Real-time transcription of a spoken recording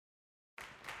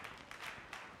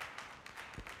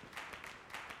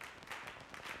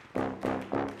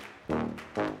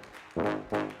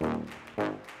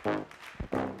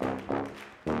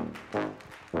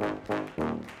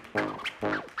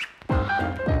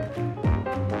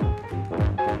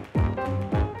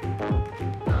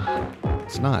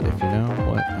not, if you know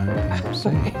what I'm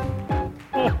saying.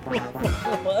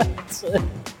 What?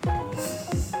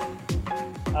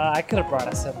 I could have brought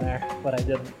us in there, but I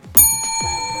didn't.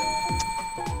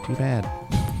 Too bad.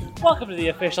 Welcome to the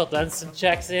official Dunstan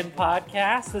Checks In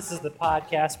podcast. This is the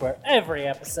podcast where every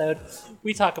episode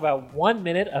we talk about 1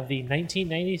 minute of the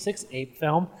 1996 Ape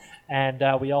film,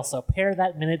 and we also pair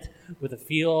that minute with a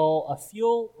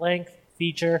full-length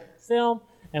feature film,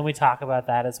 and we talk about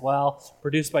that as well.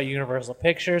 Produced by Universal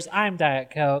Pictures. I'm Diet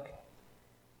Coke.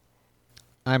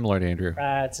 I'm Lord Andrew.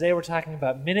 Today we're talking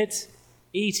about minute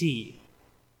 80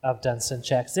 of Dunstan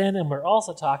Checks In, and we're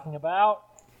also talking about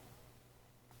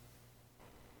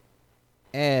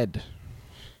Ed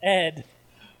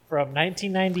from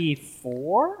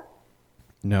 1994?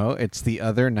 No, it's the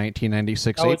other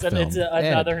 1996 Oh, Ape it's film.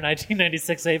 another Ed.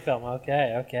 1996 Ape film.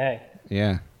 Okay.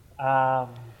 Yeah. All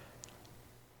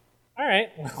right.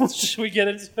 Well, should we get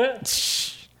into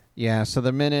it? Yeah, so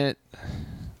the minute,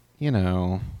 I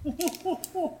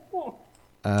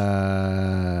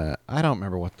don't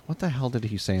remember what the hell did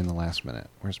he say in the last minute?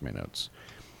 Where's my notes?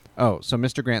 Oh, so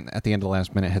Mr. Grant at the end of the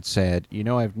last minute had said,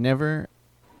 I've never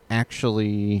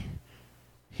actually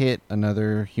hit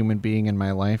another human being in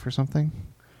my life or something.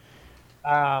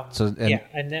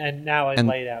 And now I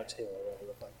laid out too. Whatever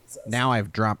the fuck it says. Now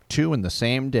I've dropped 2 in the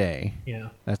same day. Yeah.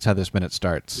 That's how this minute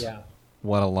starts. Yeah.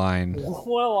 What a line.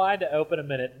 What a line to open a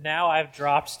minute. Now I've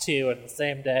dropped 2 in the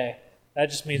same day. That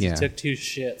just means you took 2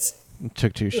 shits.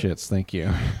 Took 2 shits, thank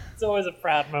you. It's always a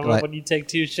proud moment when you take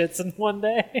 2 shits in one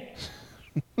day.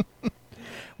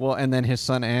 Well, and then his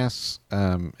son asks,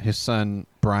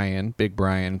 Brian, Big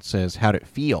Brian, says, how'd it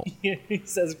feel? He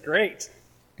says, great.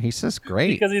 He says,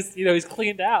 great. Because he's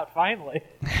cleaned out, finally.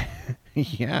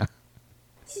 Yeah.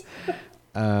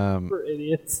 We're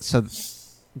idiots. So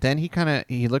then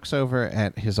he looks over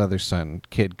at his other son,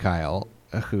 Kid Kyle,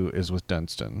 who is with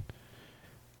Dunstan.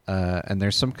 And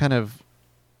there's some kind of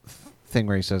thing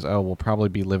where he says, we'll probably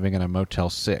be living in a Motel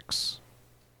 6.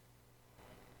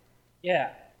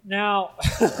 Yeah. Now,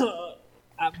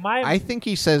 I think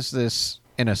he says this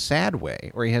in a sad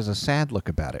way, or he has a sad look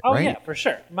about it, right? Oh, right? yeah, for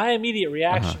sure. My immediate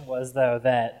reaction was, though,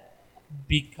 that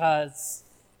because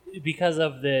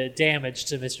of the damage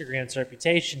to Mr. Grant's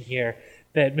reputation here,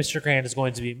 that Mr. Grant is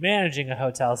going to be managing a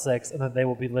Hotel 6, and that they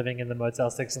will be living in the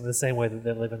Motel 6 in the same way that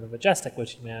they live in the Majestic,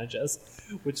 which he manages,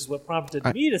 which is what prompted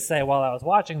me to say while I was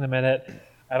watching the minute,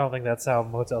 I don't think that's how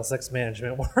Motel 6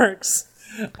 management works.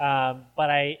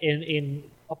 But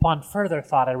upon further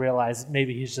thought, I realized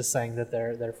maybe he's just saying that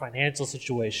their financial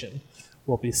situation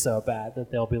will be so bad that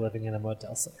they'll be living in a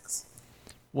Motel 6.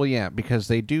 Well, yeah, because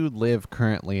they do live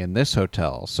currently in this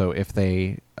hotel. So if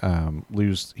he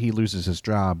loses his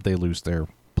job, they lose their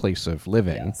place of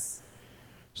living. Yes.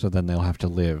 So then they'll have to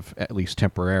live, at least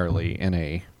temporarily, in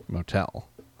a motel.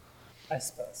 I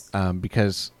suppose.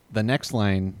 Because the next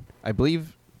line, I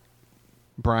believe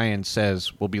Brian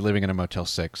says, we'll be living in a Motel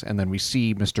 6, and then we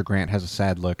see Mr. Grant has a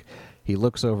sad look. He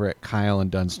looks over at Kyle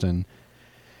and Dunstan.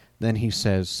 Then he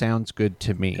says, sounds good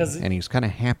to me, and he's kind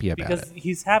of happy about it. Because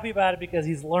he's happy about it because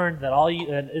he's learned that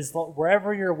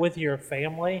wherever you're with your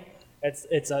family, it's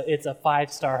a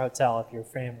 5-star hotel if your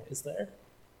family is there.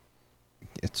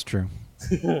 It's true.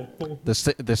 The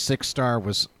 6-star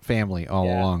was family all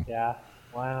along. Yeah.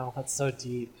 Wow, that's so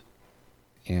deep.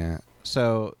 Yeah.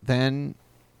 So then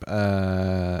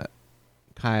Kyle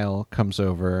comes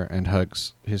over and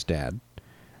hugs his dad,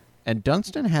 and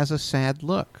Dunstan has a sad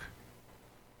look.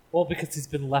 Well, because he's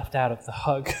been left out of the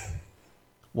hug.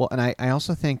 Well, and I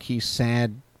also think he's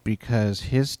sad because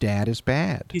his dad is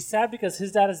bad. He's sad because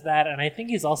his dad is bad, and I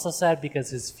think he's also sad because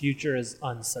his future is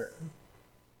uncertain.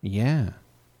 Yeah.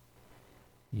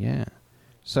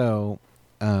 So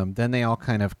then they all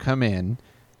kind of come in,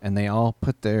 and they all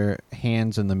put their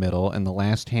hands in the middle, and the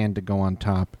last hand to go on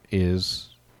top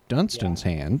is Dunstan's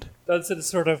hand. Dunstan is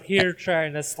sort of here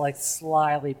trying to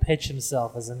slyly pitch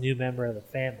himself as a new member of the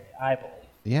family, I believe.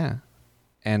 Yeah.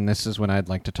 And this is when I'd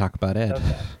like to talk about Ed.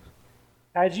 Okay.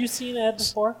 Had you seen Ed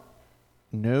before?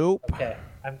 Nope. Okay,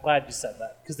 I'm glad you said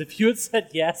that. Because if you had said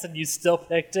yes and you still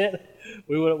picked it,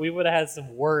 we would have had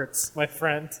some words, my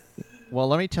friend. Well,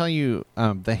 let me tell you,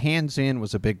 the hands in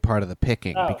was a big part of the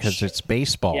picking because it's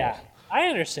baseball. Yeah, I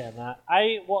understand that.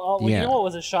 You know what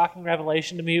was a shocking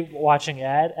revelation to me watching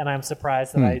Ed, and I'm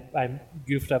surprised that I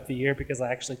goofed up the year because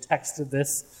I actually texted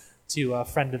this to a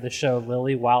friend of the show,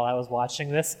 Lily, while I was watching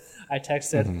this. I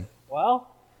texted,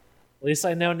 well, at least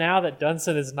I know now that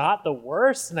Dunstan is not the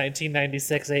worst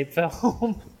 1996 Ape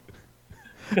film.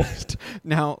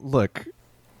 Now, look,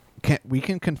 we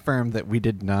can confirm that we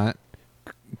did not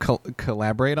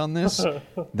collaborate on this,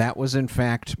 that was in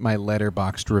fact my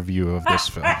Letterboxd review of this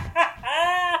film.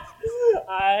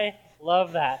 I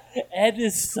love that. Ed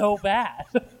is so bad.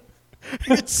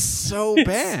 It's so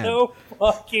bad. It's so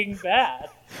fucking bad.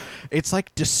 It's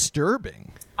like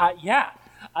disturbing. Yeah.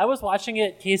 I was watching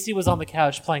it. Casey was on the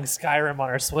couch playing Skyrim on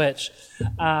her Switch.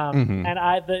 And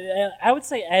I would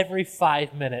say every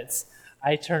 5 minutes,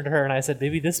 I turned to her and I said,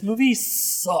 "Baby, this movie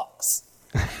sucks."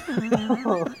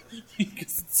 Because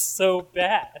it's so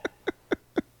bad.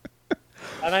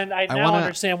 And I now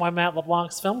understand why Matt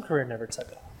LeBlanc's film career never took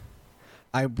off.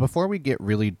 Before we get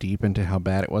really deep into how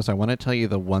bad it was, I want to tell you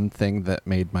the one thing that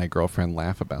made my girlfriend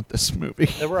laugh about this movie.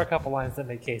 There were a couple lines that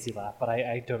made Casey laugh, but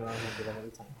I don't remember them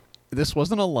every time. This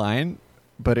wasn't a line,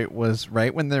 but it was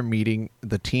right when they're meeting,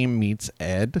 the team meets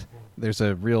Ed. There's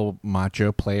a real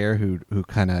macho player who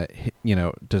kind of,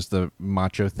 does the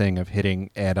macho thing of hitting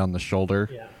Ed on the shoulder.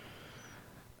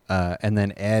 Yeah. And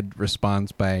then Ed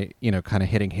responds by, kind of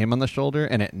hitting him on the shoulder,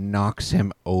 and it knocks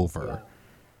him over. Yeah.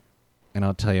 And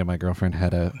I'll tell you, my girlfriend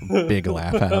had a big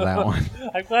laugh out of that one.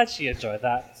 I'm glad she enjoyed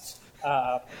that.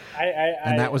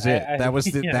 And that was it.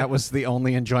 That was the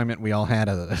only enjoyment we all had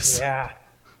out of this. Yeah.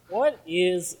 What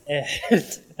is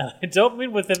Ed? I don't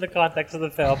mean within the context of the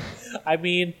film. I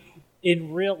mean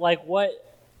in real,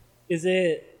 what is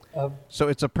it? So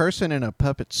it's a person in a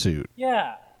puppet suit.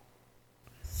 Yeah.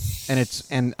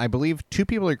 And I believe two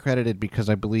people are credited because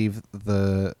I believe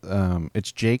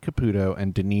it's Jay Caputo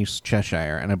and Denise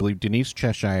Cheshire, and I believe Denise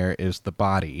Cheshire is the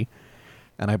body,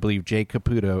 and I believe Jay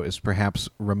Caputo is perhaps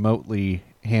remotely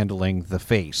handling the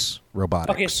face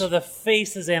robotics. Okay, so the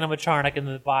face is animatronic and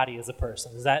the body is a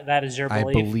person. That is your belief?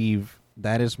 I believe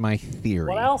that is my theory.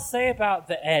 What I'll say about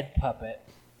the Ed puppet.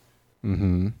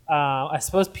 Mm-hmm. I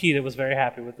suppose Peter was very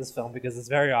happy with this film because it's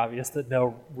very obvious that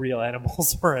no real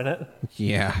animals were in it.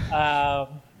 Yeah.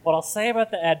 What I'll say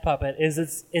about the Ed puppet is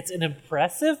it's an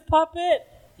impressive puppet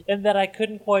in that I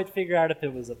couldn't quite figure out if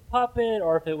it was a puppet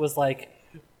or if it was like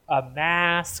a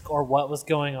mask or what was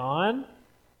going on.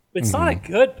 It's not a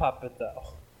good puppet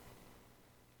though.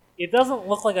 It doesn't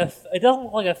look like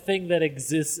a thing that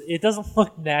exists. It doesn't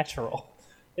look natural.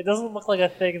 It doesn't look like a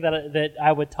thing that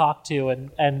I would talk to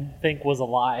and think was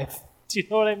alive. Do you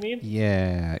know what I mean?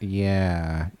 Yeah.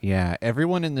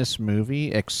 Everyone in this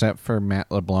movie, except for Matt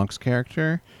LeBlanc's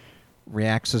character,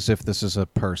 reacts as if this is a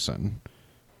person.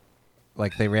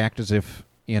 Like, they react as if,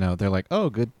 they're like, "Oh,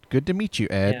 good to meet you,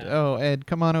 Ed. Yeah. Oh, Ed,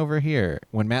 come on over here."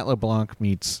 When Matt LeBlanc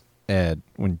meets Ed,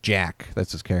 when Jack,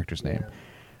 that's his character's name,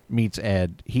 meets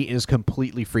Ed, he is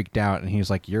completely freaked out, and he's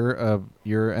like, "You're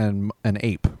an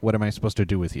ape. What am I supposed to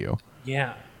do with you?"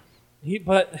 Yeah,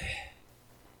 but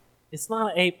it's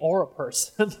not an ape or a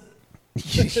person.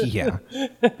 Yeah,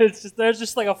 there's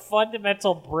just like a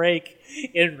fundamental break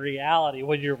in reality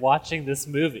when you're watching this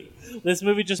movie. This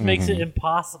movie just makes it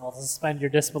impossible to suspend your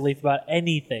disbelief about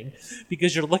anything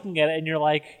because you're looking at it and you're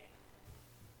like,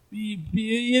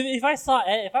 if I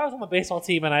was on the baseball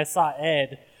team and I saw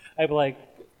Ed, I'd be like,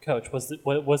 "Coach, what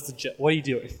are you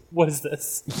doing? What is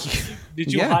this?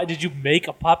 Did you make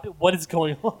a puppet? What is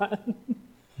going on?"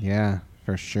 Yeah,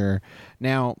 for sure.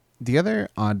 Now, the other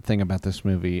odd thing about this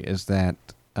movie is that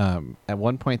at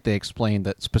one point they explained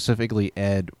that specifically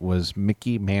Ed was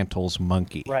Mickey Mantle's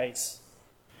monkey. Right.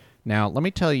 Now, let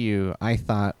me tell you, I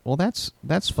thought, well, that's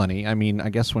funny. I mean, I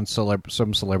guess when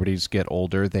some celebrities get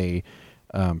older, they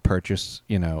purchase,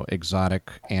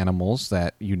 exotic animals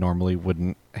that you normally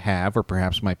wouldn't have or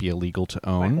perhaps might be illegal to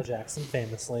own. Michael Jackson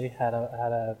famously had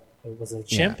a was it a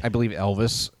chimp? Yeah, I believe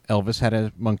Elvis had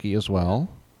a monkey as well.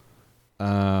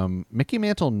 Mickey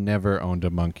Mantle never owned a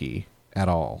monkey at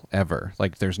all, ever.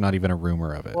 Like, there's not even a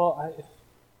rumor of it. Well,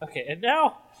 okay, and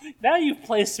now you've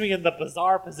placed me in the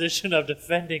bizarre position of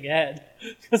defending Ed.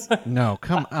 No,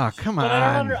 come on.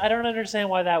 I don't understand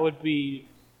why that would be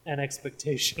an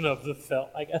expectation of the film.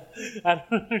 I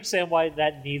don't understand why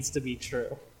that needs to be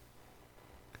true.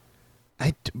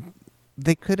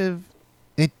 They could have.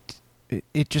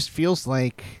 It just feels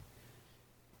like,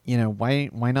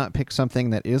 why not pick something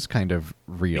that is kind of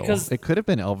real? Because it could have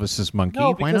been Elvis's monkey.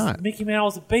 No, why not? Mickey Mantle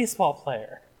was a baseball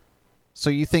player. So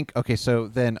you think, okay, so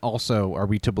then also are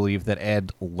we to believe that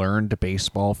Ed learned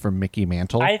baseball from Mickey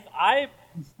Mantle?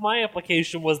 My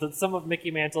implication was that some of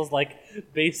Mickey Mantle's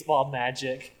baseball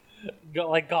magic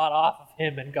got off of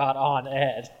him and got on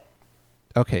Ed.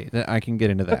 Okay, I can get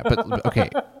into that. But okay,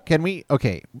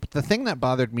 the thing that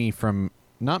bothered me from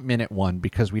not minute one,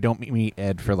 because we don't meet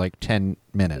Ed for 10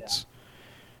 minutes. Yeah.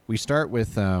 We start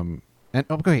with and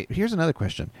okay, here's another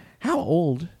question. How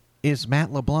old is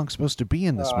Matt LeBlanc supposed to be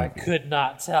in this movie? I could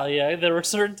not tell you. There were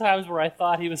certain times where I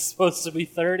thought he was supposed to be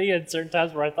 30 and certain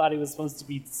times where I thought he was supposed to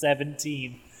be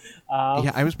 17.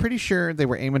 Yeah, I was pretty sure they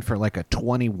were aiming for like a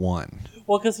 21.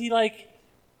 Well, because he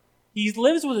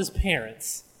lives with his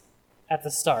parents at the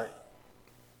start.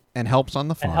 And helps on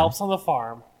the farm. And helps on the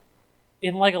farm.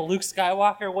 In like a Luke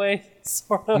Skywalker way,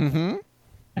 sort of. Mm-hmm.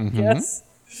 I guess.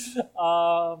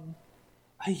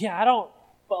 Yeah, I don't...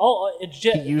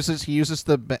 He uses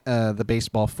the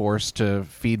baseball force to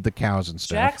feed the cows and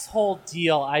stuff. Jack's whole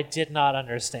deal I did not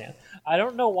understand. I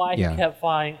don't know why he kept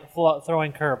throwing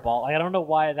curveball. I don't know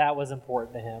why that was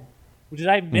important to him. Did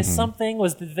I miss something?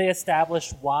 Did they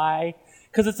establish why?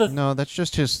 Because no, that's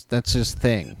just his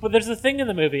thing. But there's a thing in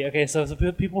the movie. Okay, so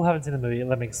people who haven't seen the movie,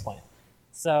 let me explain.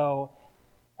 So,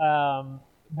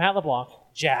 Matt LeBlanc,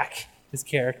 Jack, his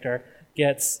character,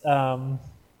 gets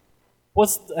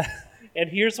and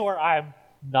here's where I'm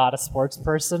not a sports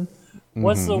person.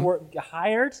 What's the word?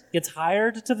 Gets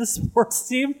hired to the sports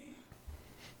team?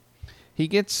 He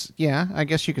gets, I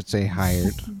guess you could say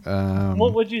hired.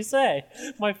 What would you say?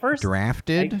 My first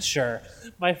drafted? Sure.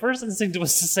 My first instinct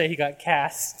was to say he got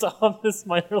cast on this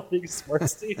minor league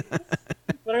sports team.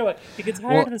 But anyway, he gets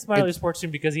hired to this minor league sports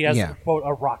team because he has, quote,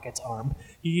 a rocket arm.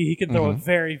 He can throw a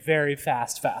very, very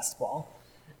fast fastball.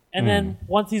 And then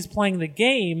once he's playing the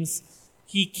games,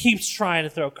 he keeps trying to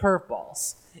throw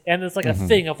curveballs. And it's like a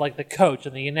thing of like the coach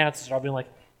and the announcers are all being like,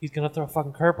 he's going to throw a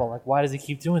fucking curveball. Like, why does he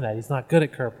keep doing that? He's not good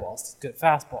at curveballs. He's good at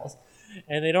fastballs.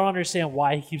 And they don't understand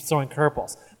why he keeps throwing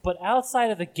curveballs. But outside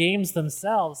of the games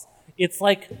themselves, it's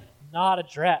like not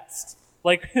addressed.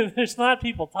 Like, there's not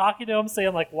people talking to him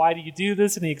saying like, why do you do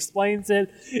this? And he explains it.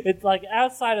 It's like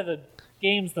outside of the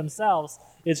games themselves,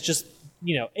 it's just,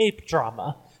 ape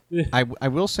drama. I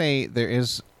will say there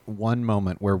is one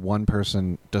moment where one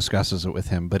person discusses it with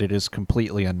him, but it is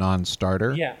completely a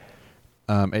non-starter. Yeah.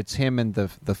 It's him and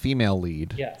the female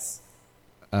lead. Yes.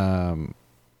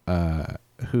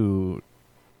 Who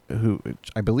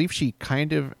I believe she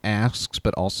kind of asks,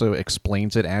 but also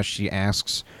explains it as she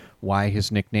asks why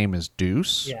his nickname is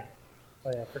Deuce. Yeah.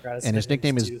 Oh yeah, I forgot. And his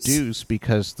nickname is Deuce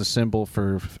because the symbol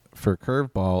for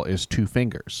curveball is 2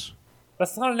 fingers.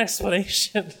 That's not an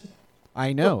explanation.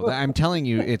 I know. I'm telling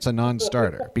you, it's a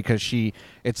non-starter because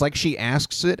it's like she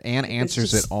asks it and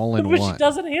answers it all in but one. She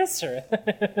doesn't answer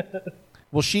it.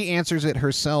 Well, she answers it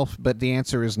herself, but the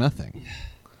answer is nothing.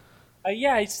 But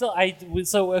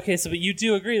you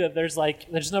do agree that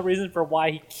there's no reason for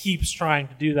why he keeps trying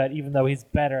to do that, even though he's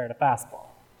better at a fastball.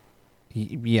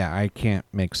 I can't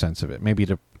make sense of it. Maybe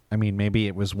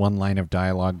it was one line of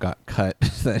dialogue got cut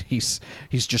that he's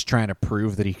just trying to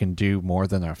prove that he can do more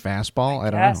than a fastball. I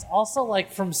don't know. Also,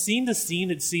 like from scene to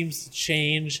scene, it seems to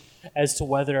change as to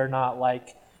whether or not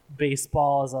like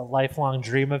baseball is a lifelong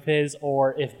dream of his,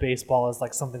 or if baseball is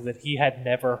like something that he had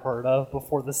never heard of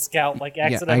before the scout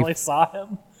accidentally saw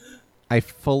him. I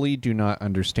fully do not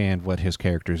understand what his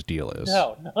character's deal is.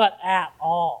 No, not at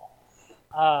all.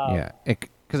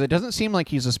 Because it doesn't seem like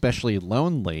he's especially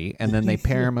lonely, and then they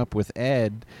pair him up with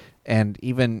Ed, and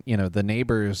even the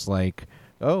neighbor's like,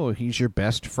 "Oh, he's your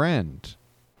best friend,"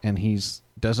 and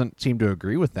doesn't seem to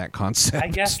agree with that concept. I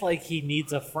guess like he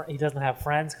needs he doesn't have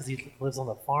friends because he lives on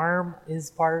the farm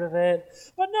is part of it.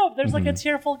 But no, there's like a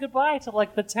tearful goodbye to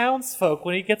like the townsfolk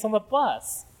when he gets on the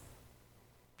bus.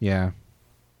 Yeah.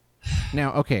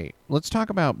 Now, okay, let's talk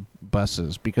about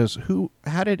buses because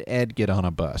how did Ed get on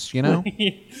a bus,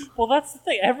 Well, that's the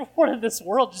thing. Everyone in this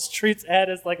world just treats Ed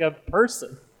as like a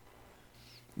person.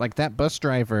 Like that bus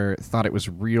driver thought it was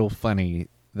real funny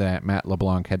that Matt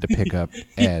LeBlanc had to pick up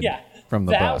Ed from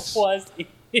the bus. That was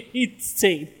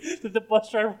insane. That the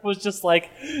bus driver was just like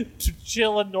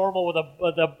chilling normal with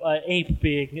a ape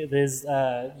being his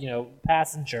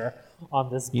passenger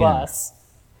on this bus.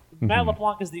 Matt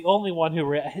LeBlanc is the only one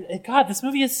who... God, this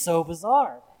movie is so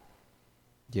bizarre.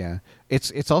 Yeah.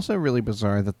 It's also really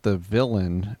bizarre that the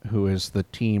villain, who is the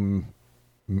team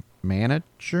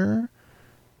manager,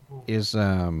 is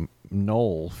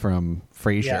Noel from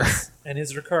Frasier. Yes. And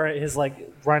his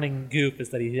running goof is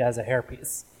that he has a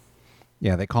hairpiece.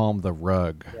 Yeah, they call him the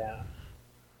Rug. Yeah.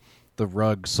 The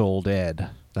Rug sold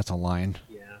Ed. That's a line.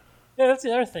 Yeah, that's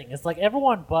the other thing. It's like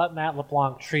everyone but Matt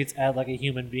LeBlanc treats Ed like a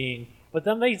human being. But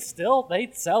then they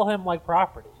sell him like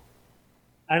property,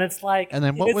 and it's like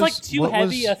too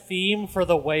heavy a theme for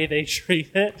the way they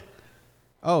treat it.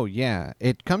 Oh yeah,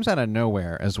 it comes out of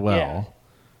nowhere as well,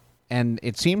 and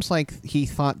it seems like he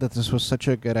thought that this was such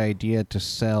a good idea to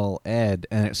sell Ed,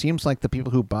 and it seems like the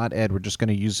people who bought Ed were just going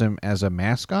to use him as a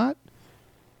mascot.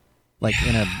 Like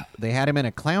they had him in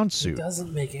a clown suit. It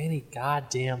doesn't make any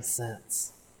goddamn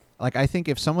sense. Like, I think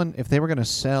if they were going to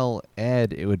sell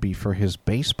Ed, it would be for his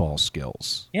baseball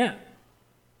skills. Yeah.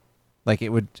 Like, it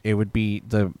would be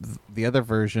the other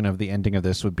version of the ending of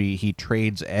this would be he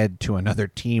trades Ed to another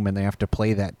team and they have to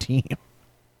play that team.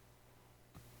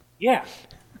 Yeah.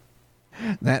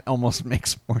 That almost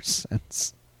makes more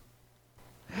sense.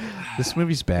 This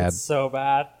movie's bad. It's so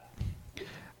bad.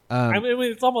 I mean,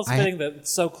 it's almost fitting that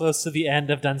so close to the end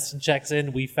of Dunstan Checks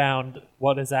In, we found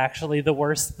what is actually the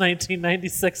worst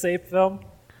 1996 ape film.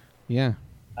 Yeah.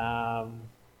 I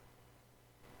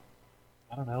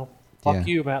don't know. Fuck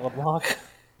you, Matt LeBlanc.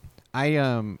 I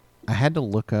had to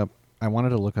look up. I wanted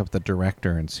to look up the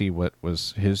director and see what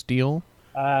was his deal.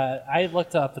 I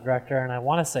looked up the director, and I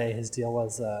want to say his deal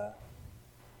was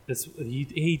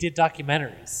he did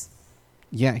documentaries.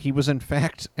 Yeah, he was in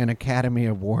fact an Academy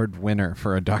Award winner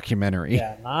for a documentary.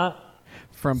 Yeah, not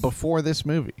from before this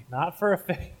movie. Not for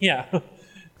yeah,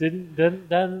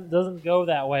 doesn't go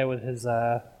that way with his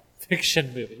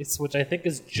fiction movies, which I think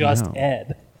is just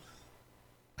Ed.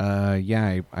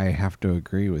 Yeah, I have to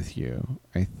agree with you.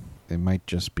 It might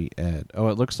just be Ed. Oh,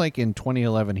 it looks like in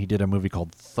 2011 he did a movie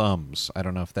called Thumbs. I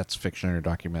don't know if that's fiction or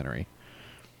documentary.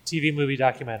 TV movie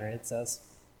documentary, it says.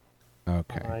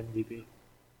 Okay. On IMDb.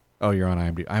 Oh, you're on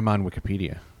IMDb. I'm on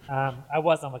Wikipedia. I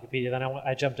was on Wikipedia, then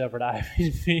I jumped over to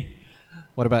IMDb.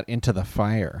 What about Into the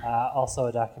Fire? Also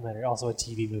a documentary, also a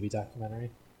TV movie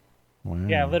documentary. Wow.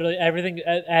 Yeah, literally everything.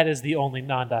 Ed is the only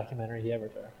non-documentary he ever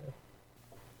directed.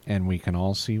 And we can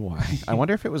all see why. I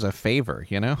wonder if it was a favor,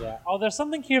 you know? Yeah. Oh, there's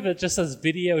something here that just says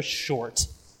video short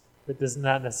that does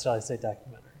not necessarily say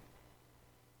documentary.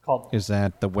 Is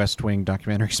that the West Wing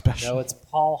documentary special? No, it's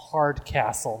Paul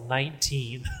Hardcastle,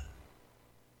 19.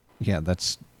 Yeah,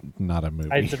 that's not a movie.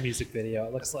 It's a music video,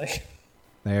 it looks like.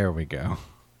 There we go.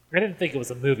 I didn't think it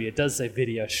was a movie. It does say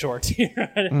video short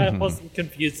here. I wasn't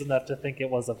confused enough to think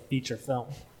it was a feature film.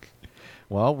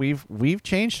 Well, we've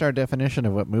changed our definition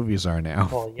of what movies are now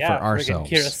for ourselves.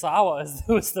 Kurosawa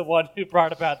was the one who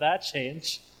brought about that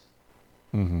change.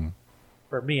 Mm-hmm.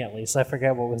 For me, at least. I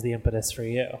forget what was the impetus for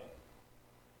you.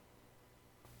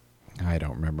 I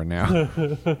don't remember now.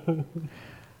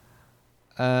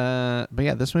 But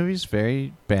yeah, this movie's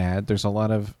very bad. There's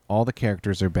all the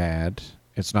characters are bad.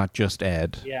 It's not just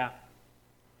Ed. Yeah.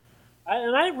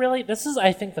 This is,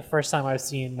 I think, the first time I've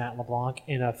seen Matt LeBlanc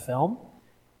in a film.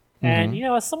 And,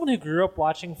 as someone who grew up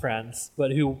watching Friends,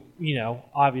 but who,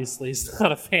 obviously is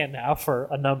not a fan now for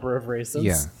a number of reasons.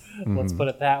 Yeah. Let's put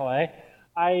it that way.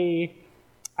 I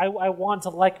want to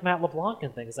like Matt LeBlanc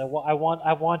and things. I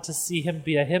want to see him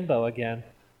be a himbo again.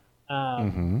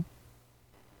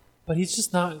 But he's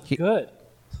just not good.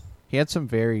 He had some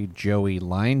very Joey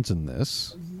lines in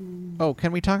this. Oh,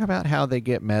 can we talk about how they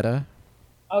get meta?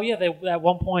 Oh, yeah. At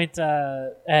one point,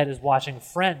 Ed is watching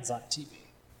Friends on TV.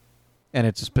 And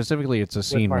it's a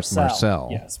scene with Marcel.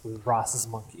 Yes, with Ross's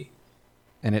monkey.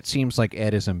 And it seems like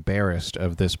Ed is embarrassed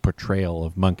of this portrayal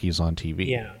of monkeys on TV.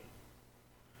 Yeah.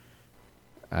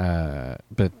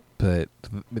 But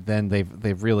then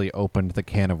they've really opened the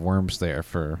can of worms there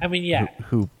for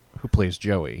who plays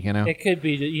Joey, It could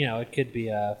be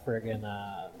a friggin'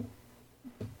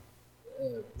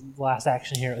 Last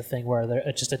Action Hero thing where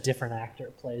just a different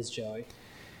actor plays Joey.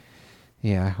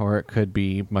 Yeah, or it could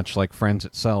be much like Friends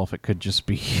itself. It could just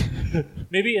be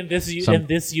maybe in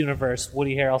this universe,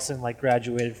 Woody Harrelson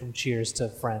graduated from Cheers to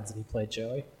Friends and he played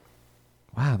Joey.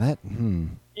 Wow, that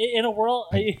in a world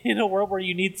where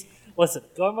you need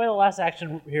going by the Last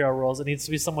Action Hero rules, it needs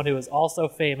to be someone who is also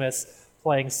famous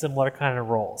playing similar kind of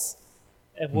roles.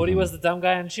 And Woody was the dumb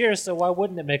guy in Cheers, so why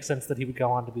wouldn't it make sense that he would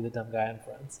go on to be the dumb guy in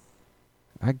Friends?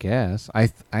 I guess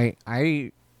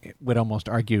I would almost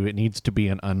argue it needs to be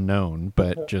an unknown,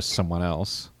 but just someone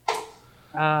else.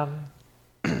 But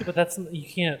that's you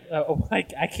can't.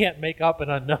 I can't make up an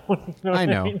unknown. I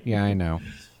know. I mean? Yeah, I know.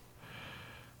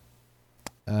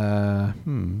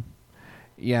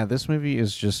 Yeah, this movie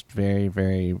is just very,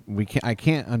 very. I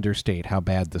can't understate how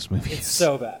bad this movie is. It's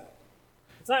so bad.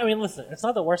 It's not. I mean, listen. It's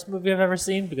not the worst movie I've ever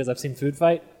seen because I've seen Food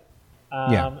Fight.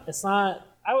 It's not.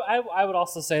 I would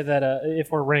also say that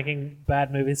if we're ranking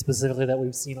bad movies specifically that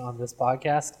we've seen on this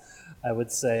podcast, I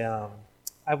would say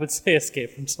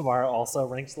Escape from Tomorrow also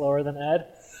ranks lower than Ed.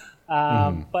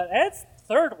 But Ed's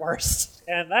third worst,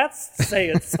 and that's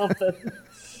saying something.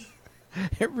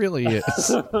 It really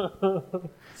is.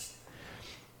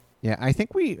 Yeah, I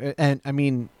think and I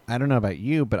mean, I don't know about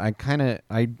you, but I kind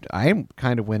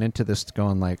of went into this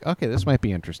going like, okay, this might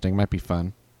be interesting, might be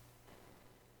fun.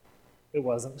 It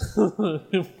wasn't.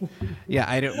 Yeah,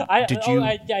 I don't. I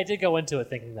did go into it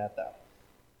thinking that though,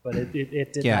 but it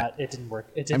did not. It didn't work.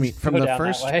 It didn't. I mean, from go the down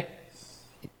first. That way.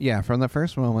 Yeah, from the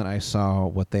first moment I saw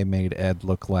what they made Ed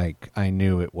look like, I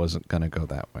knew it wasn't going to go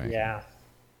that way. Yeah.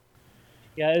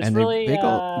 Yeah, it's And really they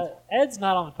go. Ed's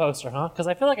not on the poster, huh? Because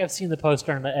I feel like I've seen the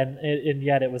poster, and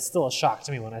yet it was still a shock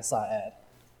to me when I saw Ed.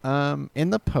 In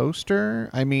the poster,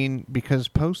 I mean, because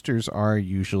posters are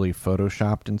usually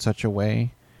photoshopped in such a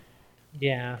way.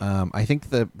 Yeah. I think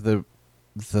the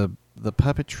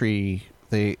puppetry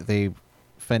they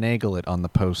finagle it on the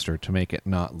poster to make it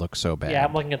not look so bad. Yeah,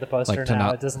 I'm looking at the poster Like, to now.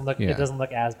 not- It doesn't look. yeah. It doesn't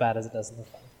look as bad as it does in the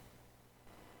film.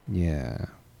 Yeah.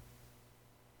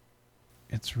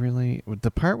 It's really the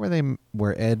part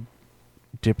where Ed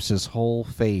dips his whole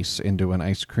face into an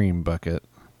ice cream bucket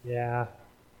Yeah.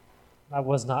 I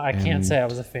can't And- say I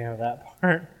was a fan of that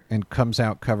part. and comes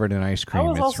out covered in ice I cream.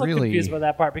 was It's also really confused by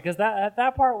that part because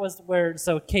that part was where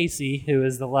Casey, who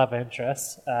is the love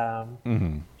interest, her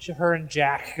and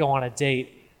Jack go on a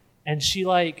date, and they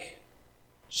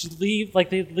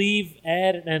leave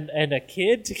Ed and a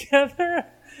kid together,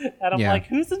 and I'm Yeah. like,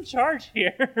 who's in charge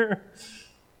here?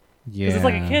 yeah. Because it's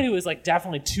like a kid who is like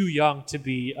definitely too young to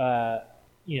be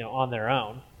on their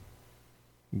own,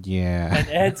 Yeah. and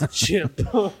Ed's a chimp.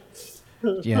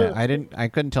 Yeah, I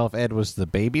couldn't tell if Ed was the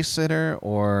babysitter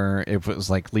or if it was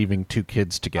like leaving two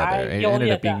kids together. It ended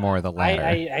up being more of the latter.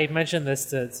 I mentioned this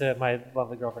to my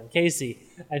lovely girlfriend Casey,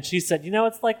 and she said,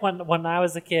 it's like when I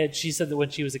was a kid. She said that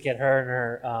when she was a kid, her and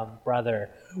her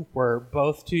brother were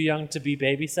both too young to be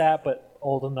babysat, but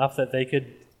old enough that they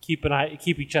could keep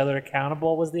each other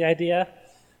accountable. Was the idea,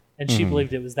 and she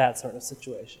believed it was that sort of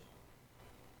situation.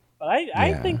 But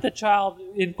I think the child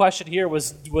in question here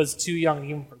was too young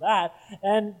even for that.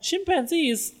 And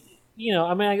chimpanzees,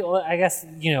 I guess,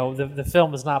 the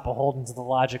film is not beholden to the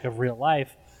logic of real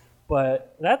life.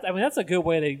 But that's a good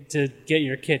way to get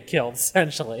your kid killed,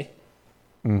 essentially.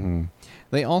 Mm-hmm.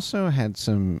 They also had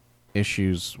some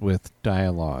issues with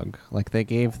dialogue. Like they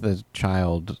gave the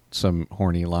child some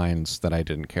horny lines that I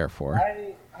didn't care for.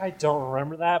 I don't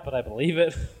remember that, but I believe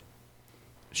it.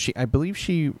 I believe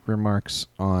she remarks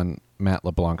on Matt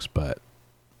LeBlanc's butt.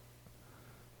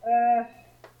 And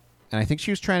I think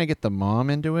she was trying to get the mom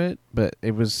into it, but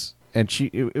it was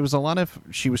a lot of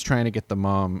she was trying to get the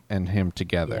mom and him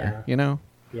together,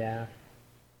 Yeah.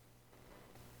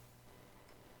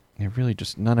 It really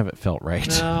just none of it felt right.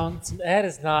 No, Ed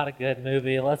is not a good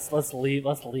movie. Let's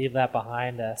leave that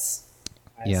behind us.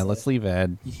 Let's leave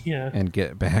Ed and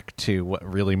get back to what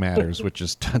really matters, which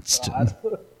is Dunstan.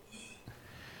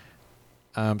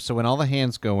 So when all the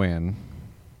hands go in,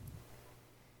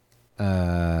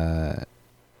 Mr.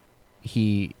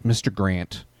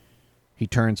 Grant, he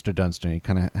turns to Dunstan. He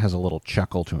kind of has a little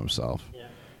chuckle to himself. Yeah.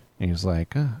 And he's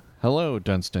like, hello,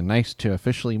 Dunstan. Nice to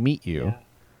officially meet you. Yeah.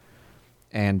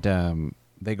 And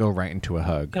they go right into a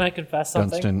hug. Can I confess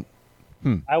something?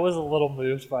 Dunstan, I was a little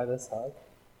moved by this hug.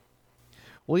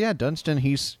 well, yeah, Dunstan,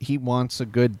 he wants a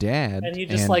good dad. And he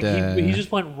just he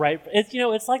just went right.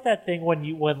 It's like that thing when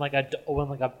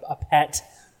a pet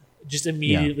just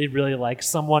immediately really likes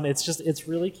someone. It's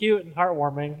really cute and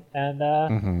heartwarming,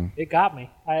 and it got me.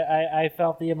 I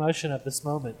felt the emotion of this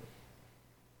moment.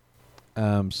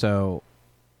 So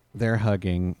they're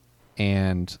hugging,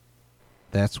 and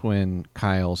that's when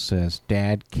Kyle says,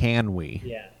 "Dad, can we?"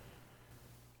 Yeah.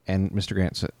 And Mr.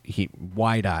 Grant said, he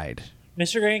wide-eyed.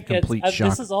 Mr. Grant gets. Complete shock.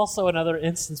 This is also another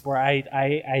instance where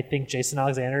I think Jason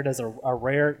Alexander does a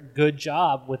rare good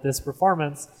job with this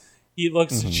performance. He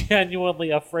looks genuinely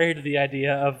afraid of the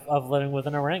idea of living with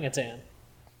an orangutan,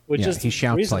 which is he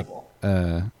shouts reasonable.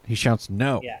 he shouts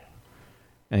no. Yeah.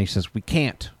 And he says, we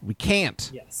can't.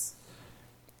 Yes.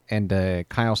 And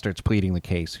Kyle starts pleading the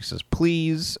case. He says,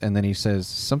 please. And then he says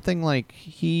something like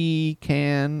he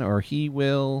can or he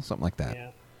will, something like that. Yeah.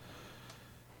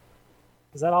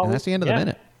 Is that all? And that's the end of the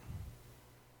minute.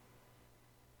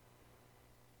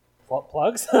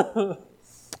 Plugs?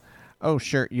 Oh,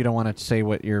 sure. You don't want to say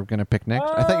what you're going to pick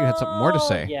next? I thought you had something more to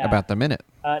say about the minute.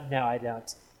 No, I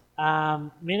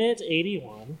don't. Minute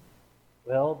 81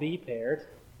 will be paired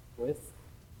with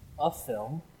a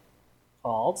film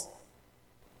called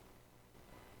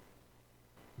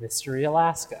Mystery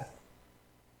Alaska.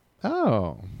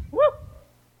 Oh.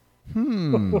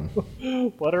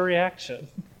 What a reaction.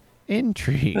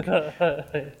 Intrigue.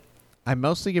 I'm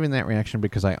mostly giving that reaction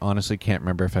because I honestly can't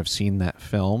remember if I've seen that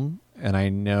film, and I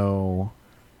know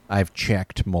I've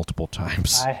checked multiple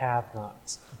times. I have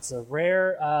not. It's a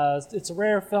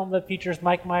rare film that features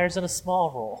Mike Myers in a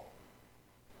small role.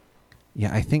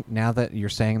 Yeah, I think now that you're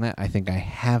saying that, I think I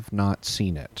have not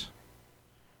seen it.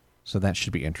 So that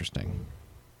should be interesting.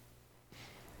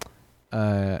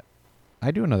 I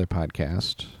do another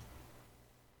podcast.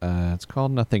 It's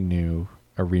called Nothing New,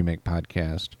 a remake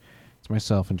podcast. It's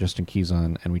myself and Justin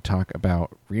Keyson, and we talk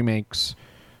about remakes,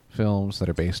 films that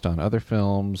are based on other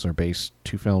films, or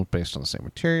two films based on the same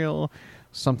material,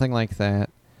 something like that.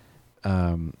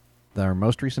 Our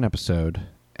most recent episode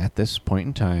at this point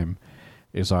in time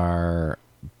is our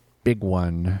big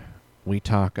one. We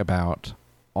talk about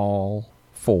all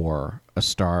 4 A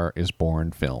Star Is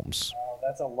Born films. Oh,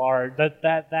 that's a large.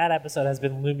 That episode has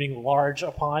been looming large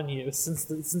upon you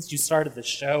since you started the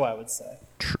show, I would say.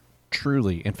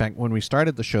 Truly. In fact, when we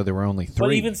started the show, there were only 3.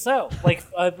 But even so, like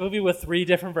a movie with 3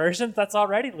 different versions, that's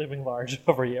already looming large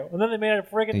over you. And then they made a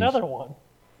friggin' another one.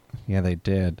 Yeah, they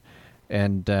did.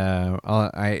 And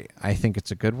I think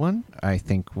it's a good one. I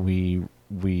think we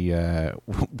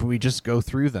just go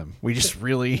through them. We just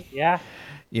really,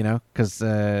 because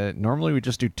normally we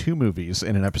just do 2 movies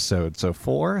in an episode. So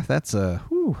 4, that's a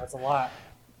lot.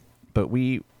 But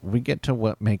we get to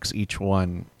what makes each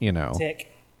one,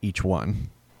 tick. Each one.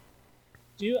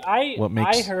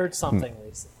 I heard something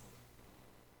recently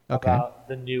about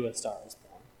the new A Star Is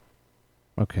Born.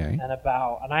 Okay.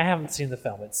 And I haven't seen the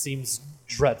film. It seems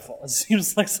dreadful. It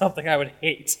seems like something I would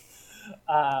hate.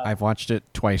 I've watched it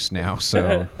twice now,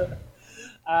 so.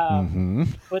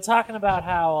 We're talking about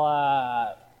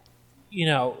how,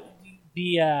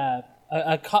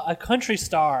 a country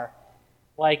star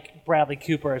like Bradley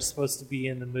Cooper is supposed to be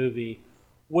in the movie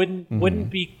wouldn't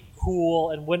be cool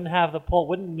and wouldn't have the pull,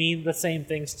 wouldn't mean the same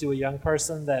things to a young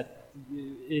person that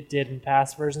it did in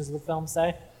past versions of the film,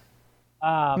 say.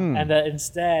 And that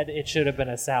instead it should have been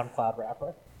a SoundCloud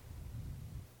rapper.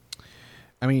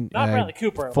 I mean, not Bradley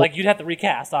Cooper. Like, you'd have to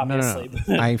recast, obviously.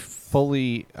 No. I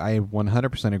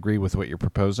 100% agree with what you're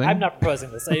proposing. I'm not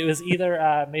proposing this. It was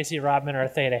either Macy Rodman or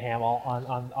Theta Hamill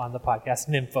on the podcast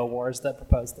Nymphowars that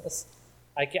proposed this.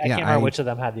 I can't remember which of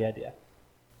them had the idea.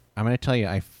 I'm going to tell you,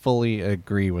 I fully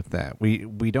agree with that.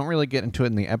 We don't really get into it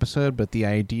in the episode, but the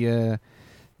idea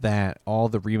that all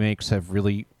the remakes have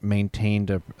really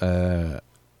maintained a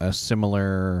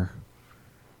similar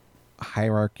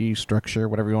hierarchy, structure,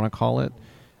 whatever you want to call it.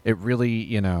 It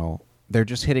really, they're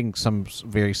just hitting some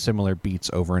very similar beats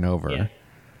over and over. Yeah.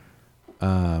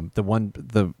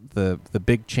 The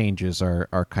big changes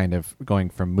are kind of going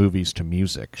from movies to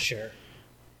music. Sure.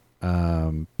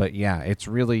 But yeah, it's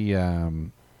really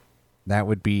that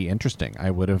would be interesting. I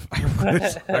would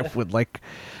like,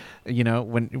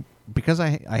 because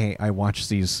I watch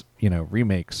these,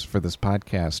 remakes for this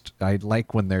podcast. I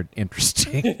like when they're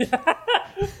interesting.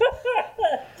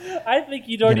 I think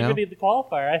you don't even need the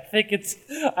qualifier. I think it's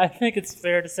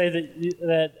fair to say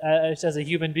that as a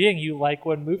human being, you like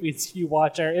when movies you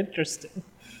watch are interesting.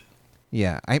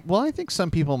 Yeah, I think some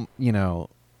people,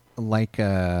 like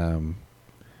I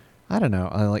don't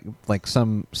know, like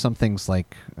some things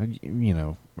like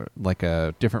like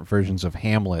different versions of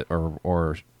Hamlet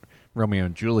or Romeo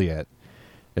and Juliet.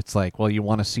 It's like, well, you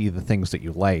want to see the things that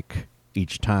you like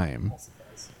each time,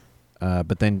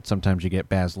 but then sometimes you get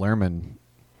Baz Luhrmann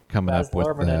coming up with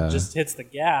and just hits the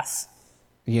gas.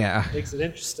 Yeah, makes it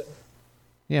interesting.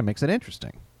 Yeah, makes it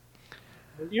interesting.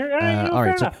 You're all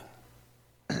right.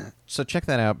 So check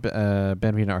that out,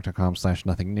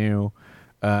 benviewnarc.com/nothing-new.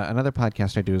 Another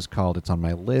podcast I do is called It's On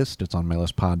My List. It's on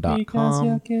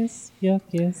mylistpod.com. Because your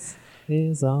kiss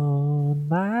is on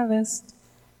my list.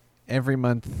 Every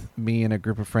month, me and a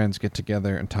group of friends get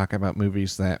together and talk about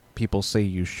movies that people say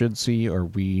you should see, or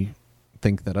we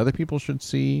think that other people should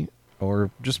see,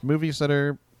 or just movies that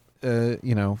are,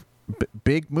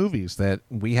 big movies that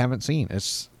we haven't seen.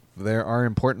 There are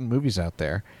important movies out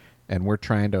there, and we're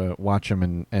trying to watch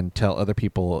them and tell other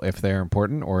people if they're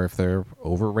important or if they're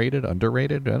overrated,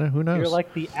 underrated. Who knows? You're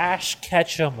like the Ash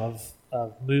Ketchum of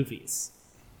movies.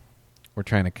 We're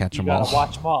trying to catch them all. You gotta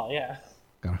watch them all, yeah.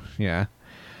 Yeah.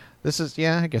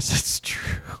 I guess that's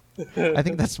true. I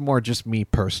think that's more just me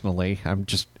personally. I'm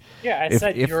just... Yeah, I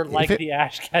said you're like the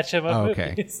Ash Ketchum of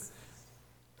movies.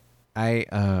 I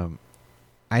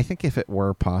think if it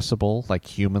were possible, like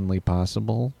humanly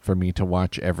possible, for me to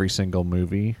watch every single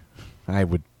movie, I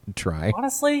would try.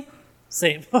 Honestly,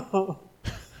 same. But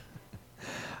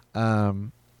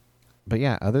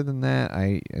yeah, other than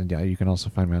that, you can also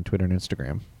find me on Twitter and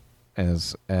Instagram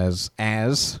as okay,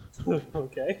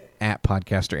 at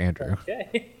Podcaster Andrew.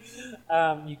 Okay.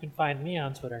 You can find me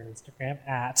on Twitter and Instagram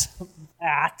at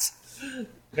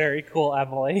very cool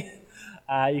Emily.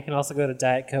 You can also go to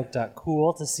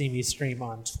dietcoke.cool to see me stream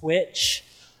on Twitch.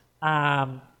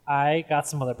 I got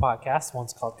some other podcasts.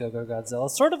 One's called Go Go Godzilla.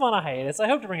 It's sort of on a hiatus. I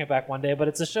hope to bring it back one day, but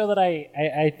it's a show that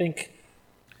I think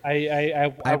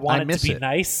I want it to be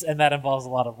nice, and that involves a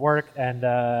lot of work, and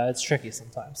it's tricky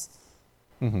sometimes.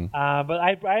 Mm-hmm. But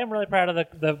I am really proud of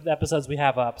the episodes we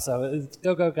have up. So it's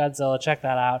Go Go Godzilla. Check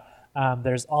that out.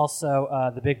 There's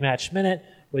also the Big Match Minute,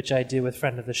 which I do with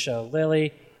friend of the show,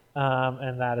 Lily.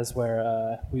 And that is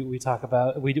where we talk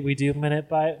about, we do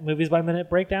movies by minute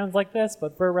breakdowns like this,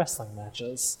 but for wrestling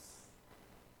matches.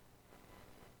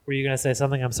 Were you going to say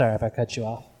something? I'm sorry if I cut you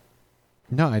off.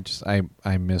 No,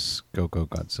 I miss Go Go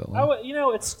Godzilla. Oh,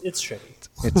 it's tricky.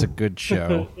 It's a good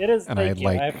show. It is, and thank you.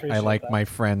 I like that. my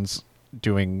friends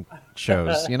doing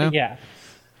shows, Yeah.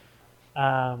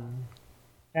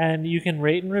 And you can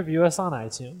rate and review us on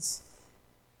iTunes.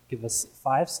 Give us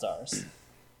 5 stars.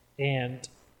 And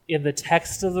in the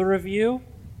text of the review,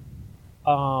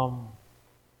 I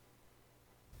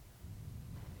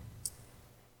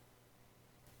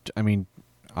mean,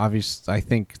 obviously, I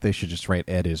think they should just write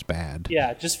Ed is bad.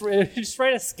 yeah, just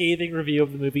write a scathing review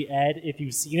of the movie Ed if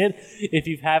you've seen it. If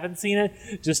you haven't seen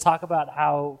it, just talk about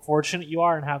how fortunate you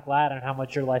are and how glad and how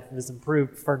much your life has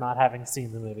improved for not having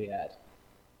seen the movie Ed.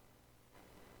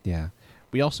 Yeah.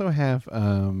 We also have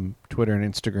Twitter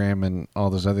and Instagram and all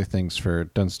those other things for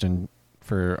Dunstan,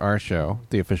 for our show,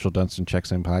 the official Dunstan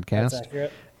Checks In podcast. That's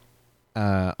accurate.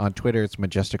 On Twitter, it's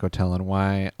Majestic Hotel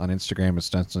NY. On Instagram, it's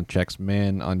Dunstan Checks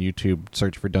Min. On YouTube,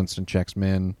 search for Dunstan Checks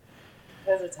Min.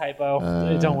 There's a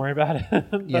typo. Don't worry about it.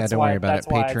 Don't worry about it. That's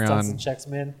Patreon. why it's Dunstan Checks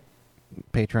Min.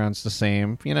 Patreon's the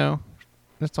same.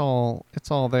 It's all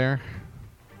there.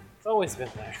 It's always been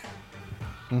there.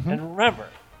 Mm-hmm. And remember,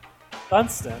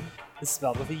 Dunstan is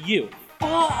spelled with a U.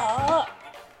 Fuck!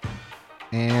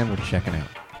 And we're checking out.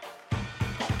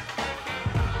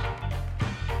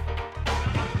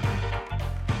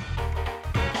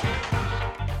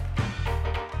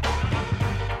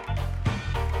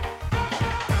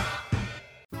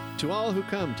 To all who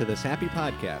come to this happy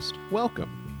podcast,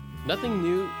 welcome. Nothing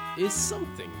new is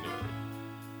something new.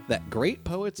 That great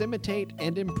poets imitate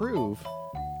and improve.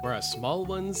 Whereas small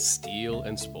ones steal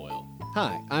and spoil.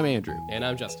 Hi, I'm Andrew. And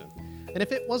I'm Justin. And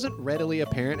if it wasn't readily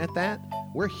apparent at that,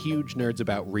 we're huge nerds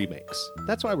about remakes.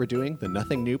 That's why we're doing the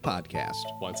Nothing New podcast.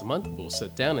 Once a month, we'll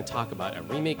sit down and talk about a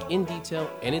remake in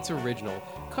detail and its original,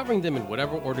 covering them in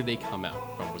whatever order they come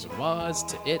out, from Wizard of Oz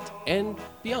to It and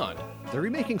beyond. They're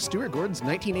remaking Stuart Gordon's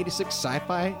 1986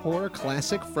 sci-fi horror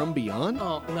classic From Beyond?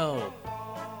 Oh, no.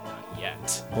 Not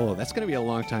yet. Oh, that's going to be a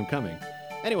long time coming.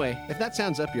 Anyway, if that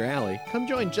sounds up your alley, come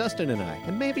join Justin and I,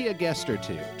 and maybe a guest or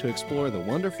two, to explore the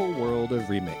wonderful world of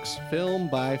remakes, film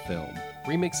by film.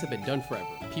 Remakes have been done forever.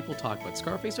 People talk about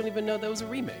Scarface, don't even know that was a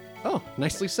remake. Oh,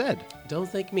 nicely said. Don't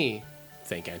thank me.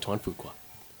 Thank Antoine Fuqua.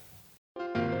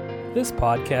 This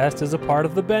podcast is a part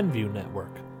of the Benview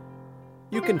Network.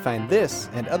 You can find this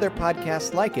and other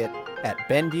podcasts like it at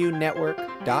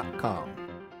BenviewNetwork.com.